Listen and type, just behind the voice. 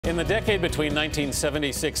In the decade between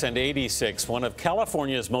 1976 and 86, one of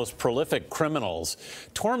California's most prolific criminals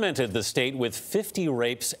tormented the state with 50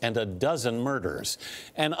 rapes and a dozen murders.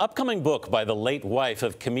 An upcoming book by the late wife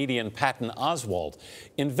of comedian Patton Oswalt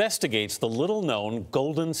investigates the little-known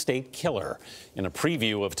Golden State Killer. In a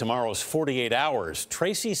preview of tomorrow's 48 Hours,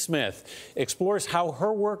 Tracy Smith explores how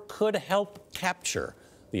her work could help capture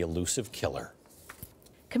the elusive killer.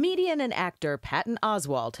 Comedian and actor Patton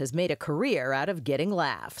Oswalt has made a career out of getting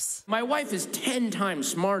laughs. My wife is 10 times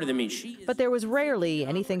smarter than me. But there was rarely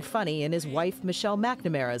anything funny in his wife Michelle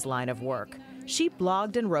McNamara's line of work. She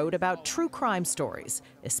blogged and wrote about true crime stories,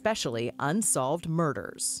 especially unsolved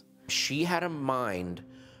murders. She had a mind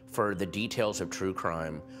for the details of true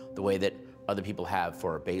crime, the way that other people have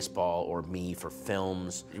for baseball or me for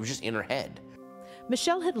films. It was just in her head.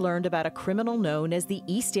 Michelle had learned about a criminal known as the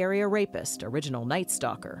East Area Rapist, original Night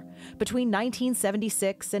Stalker. Between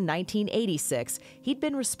 1976 and 1986, he'd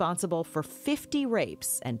been responsible for 50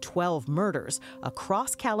 rapes and 12 murders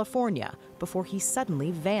across California before he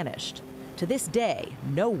suddenly vanished. To this day,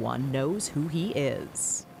 no one knows who he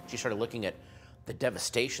is. She started looking at the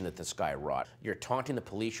devastation that this guy wrought. You're taunting the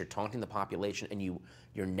police, you're taunting the population, and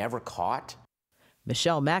you're never caught.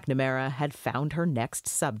 Michelle McNamara had found her next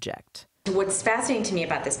subject. What's fascinating to me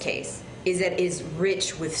about this case is that it is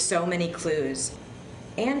rich with so many clues,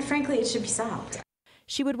 and frankly, it should be solved.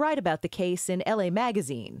 She would write about the case in LA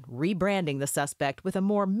Magazine, rebranding the suspect with a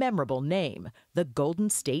more memorable name, the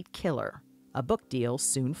Golden State Killer. A book deal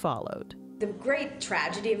soon followed. The great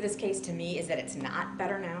tragedy of this case to me is that it's not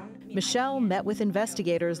better known. Michelle met with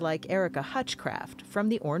investigators like Erica Hutchcraft from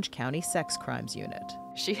the Orange County Sex Crimes Unit.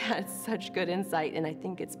 She had such good insight, and I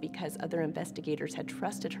think it's because other investigators had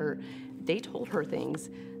trusted her. They told her things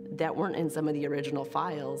that weren't in some of the original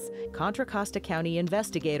files. Contra Costa County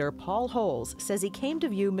investigator Paul Holes says he came to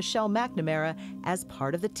view Michelle McNamara as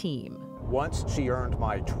part of the team. Once she earned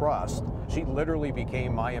my trust, she literally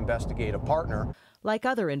became my investigative partner. Like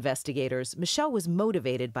other investigators, Michelle was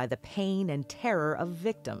motivated by the pain and terror of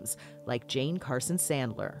victims, like Jane Carson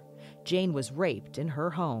Sandler. Jane was raped in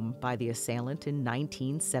her home by the assailant in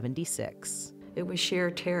 1976. It was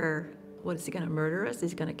sheer terror. What, is he going to murder us?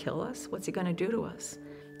 Is he going to kill us? What's he going to do to us?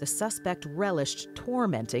 The suspect relished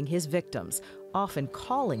tormenting his victims, often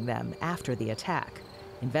calling them after the attack.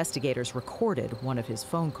 Investigators recorded one of his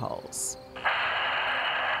phone calls.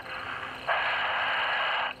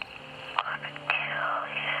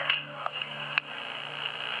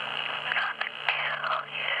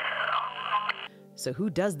 So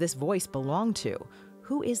who does this voice belong to?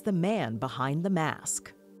 Who is the man behind the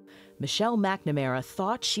mask? Michelle McNamara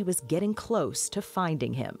thought she was getting close to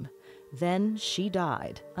finding him. Then she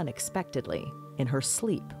died unexpectedly in her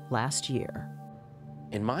sleep last year.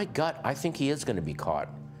 In my gut, I think he is going to be caught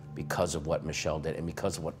because of what Michelle did and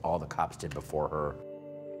because of what all the cops did before her.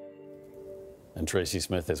 And Tracy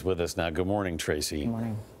Smith is with us now. Good morning, Tracy.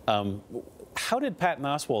 Good morning. How did Patton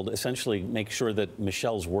Oswalt essentially make sure that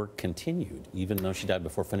Michelle's work continued, even though she died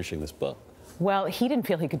before finishing this book? Well, he didn't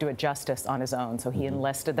feel he could do it justice on his own, so he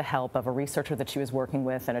enlisted the help of a researcher that she was working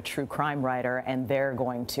with and a true crime writer, and they're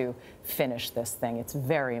going to finish this thing. It's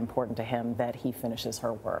very important to him that he finishes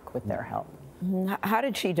her work with their help. How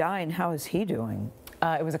did she die, and how is he doing?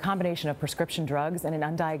 It was a combination of prescription drugs and an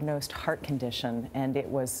undiagnosed heart condition, and it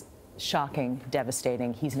was shocking,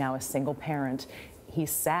 devastating. He's now a single parent. He's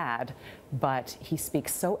sad, but he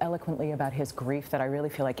speaks so eloquently about his grief that I really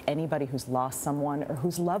feel like anybody who's lost someone or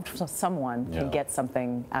who's loved someone can get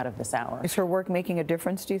something out of this hour. Is her work making a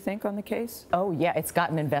difference, do you think, on the case? Oh, yeah. It's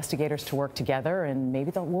gotten investigators to work together, and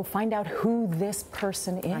maybe we'll find out who this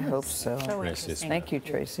person is. I hope so. Thank you,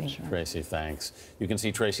 Tracy. Sure. Tracy, thanks. You can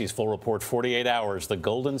see Tracy's full report, 48 Hours, The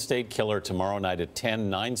Golden State Killer, tomorrow night at 10,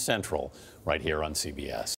 9 Central, right here on CBS.